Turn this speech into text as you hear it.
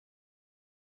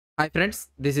Hi friends,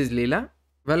 this is Leela.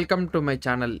 Welcome to my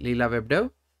channel Leela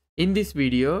WebDev. In this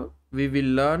video, we will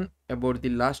learn about the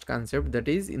last concept that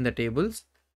is in the tables,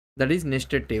 that is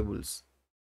nested tables.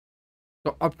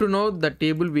 So up to now, the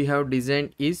table we have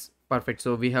designed is perfect.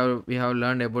 So we have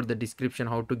learned about the description,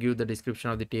 how to give the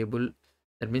description of the table.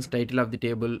 That means title of the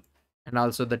table and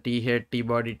also the T head, T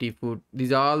body, T foot.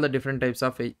 These are all the different types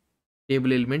of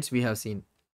table elements we have seen.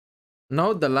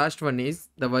 Now the last one is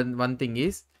the one thing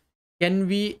is, can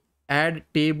we add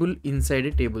table inside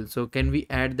a table? So can we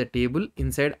add the table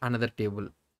inside another table?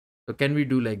 So can we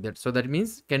do like that? So that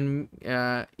means can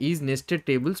is nested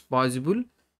tables possible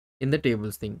in the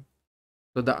tables thing?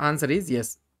 So the answer is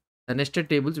yes. The nested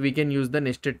tables, we can use the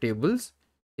nested tables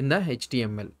in the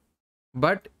HTML,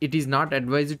 but it is not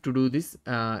advised to do this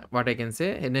what I can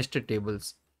say nested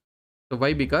tables. So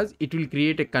why? Because it will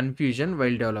create a confusion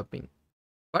while developing,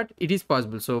 but it is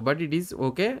possible. So but it is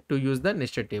okay to use the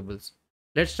nested tables.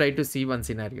 Let's try to see one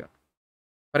scenario.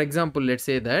 For example, let's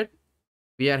say that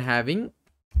we are having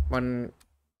one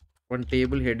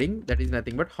table heading that is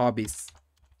nothing but hobbies.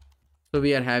 So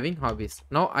we are having hobbies.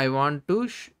 Now I want to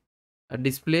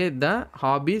display the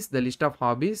hobbies, the list of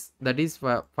hobbies that is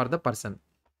for the person.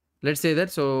 Let's say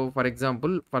that, so for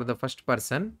example, for the first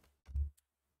person,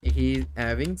 he is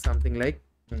having something like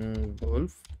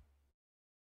golf,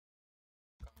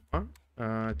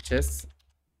 chess,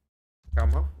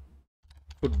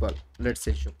 football, let's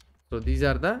say. So these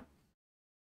are the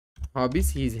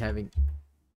hobbies he is having.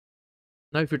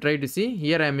 Now if you try to see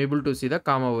here, I am able to see the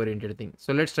comma oriented thing.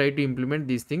 So let's try to implement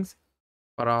these things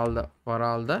for all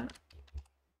the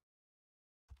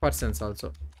persons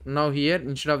also. Now here,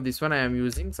 instead of this one, I am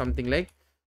using something like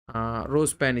row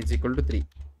span is equal to 3.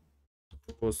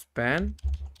 Row span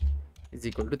is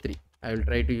equal to 3. I will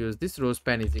try to use this row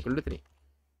span is equal to 3.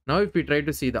 Now if we try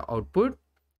to see the output,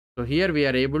 so here we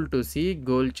are able to see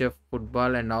goal, chef,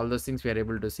 football and all those things we are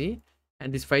able to see,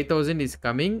 and this 5000 is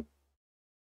coming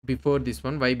before this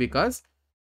one. Why? Because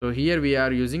so here we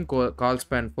are using call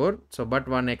span 4, so but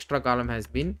one extra column has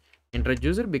been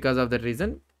introduced, because of that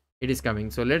reason it is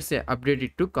coming. So let's say update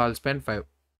it to call span 5.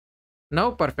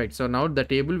 Now perfect. So now the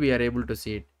table we are able to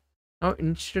see it. Now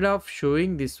instead of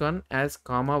showing this one as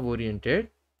comma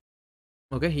oriented,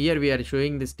 okay, here we are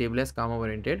showing this table as comma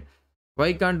oriented.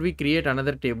 Why can't we create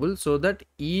another table so that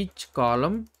each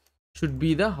column should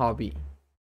be the hobby?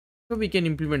 So we can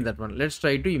implement that one. Let's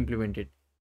try to implement it.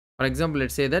 For example,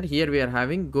 let's say that here we are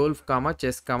having golf, comma,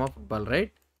 chess, comma, football, right?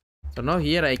 So now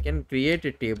here I can create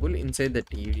a table inside the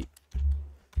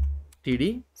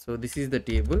TD. So this is the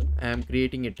table. I am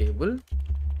creating a table.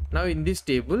 Now in this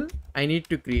table, I need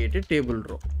to create a table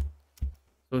row.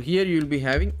 So here you will be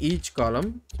having each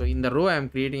column. So in the row, I am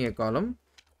creating a column,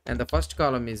 and the first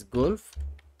column is golf,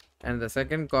 and the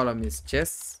second column is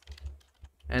chess,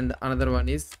 and another one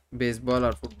is baseball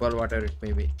or football, whatever it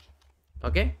may be.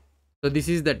 Okay. So this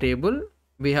is the table.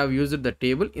 We have used the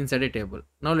table inside a table.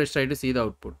 Now let's try to see the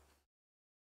output.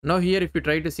 Now here, if you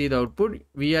try to see the output,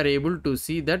 we are able to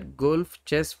see that golf,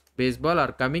 chess, baseball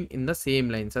are coming in the same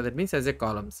line. So that means as a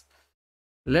columns.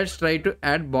 Let's try to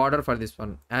add border for this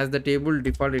one. As the table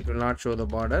default, it will not show the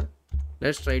border.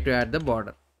 Let's try to add the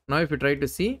border. Now if you try to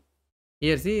see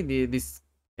here, see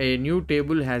a new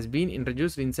table has been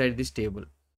introduced inside this table.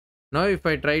 Now if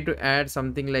I try to add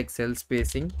something like cell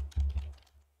spacing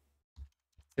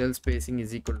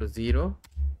is equal to 0,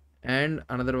 and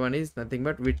another one is nothing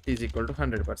but width is equal to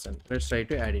 100%. Let's try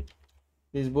to add it.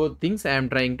 These both things I am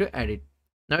trying to add it.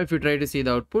 Now if you try to see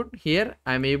the output here,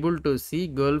 I am able to see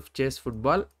golf, chess,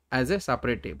 football as a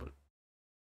separate table.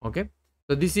 Okay,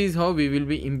 so this is how we will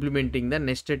be implementing the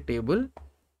nested table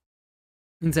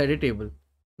inside a table.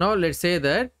 Now let's say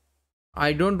that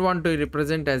I don't want to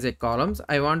represent as a columns,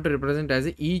 I want to represent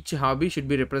as each hobby should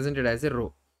be represented as a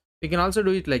row. We can also do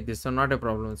it like this, so not a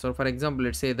problem. So for example,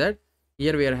 let's say that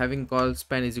here we are having call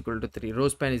span is equal to 3, row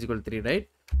span is equal to 3, right?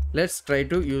 Let's try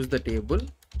to use the table.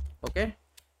 Okay,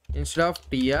 instead of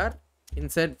tr,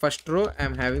 inside first row I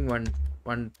am having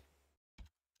one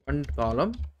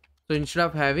column. So instead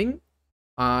of having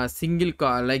single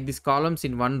like this columns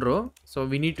in one row, so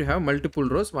we need to have multiple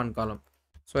rows, one column.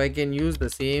 So I can use the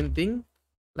same thing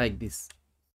like this.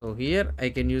 So here I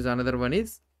can use another one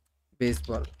is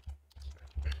baseball.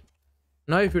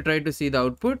 Now if you try to see the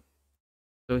output,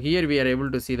 so here we are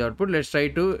able to see the output. Let's try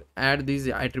to add these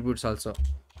attributes also.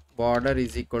 Border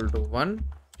is equal to 1,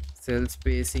 cell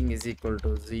spacing is equal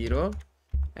to 0,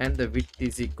 and the width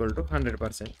is equal to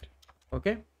 100%.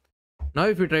 Okay. Now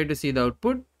if you try to see the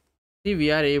output, see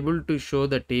we are able to show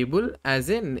the table as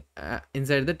in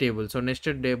inside the table. So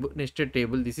nested table,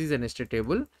 this is a nested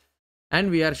table, and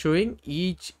we are showing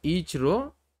each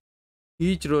row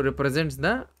each row represents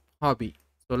the hobby.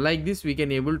 So like this we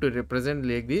can able to represent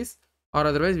like this, or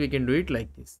otherwise we can do it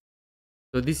like this.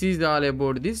 So this is all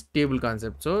about this table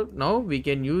concept. So now we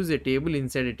can use a table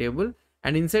inside a table,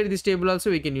 and inside this table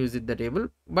also we can use the table,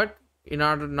 but in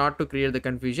order not to create the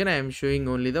confusion, I am showing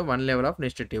only the one level of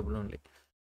nested table only.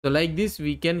 So like this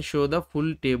we can show the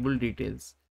full table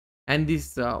details. And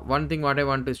this one thing what I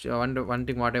want to show, one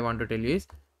thing what I want to tell you is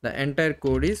the entire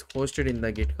code is hosted in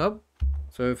the GitHub.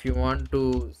 So if you want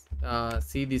to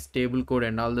see this table code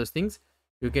and all those things,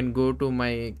 you can go to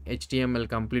my HTML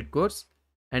complete course,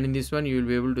 and in this one you will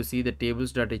be able to see the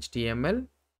tables.html.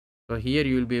 So here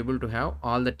you will be able to have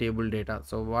all the table data.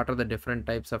 So what are the different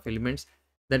types of elements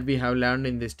that we have learned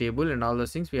in this table, and all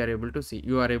those things we are able to see,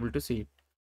 you are able to see it.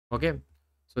 Okay,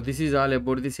 so this is all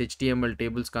about this HTML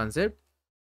tables concept.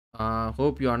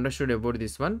 Hope you understood about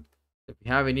this one. If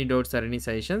you have any doubts or any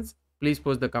suggestions, please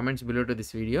post the comments below to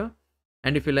this video.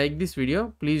 And if you like this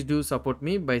video, please do support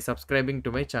me by subscribing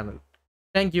to my channel.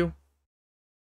 Thank you.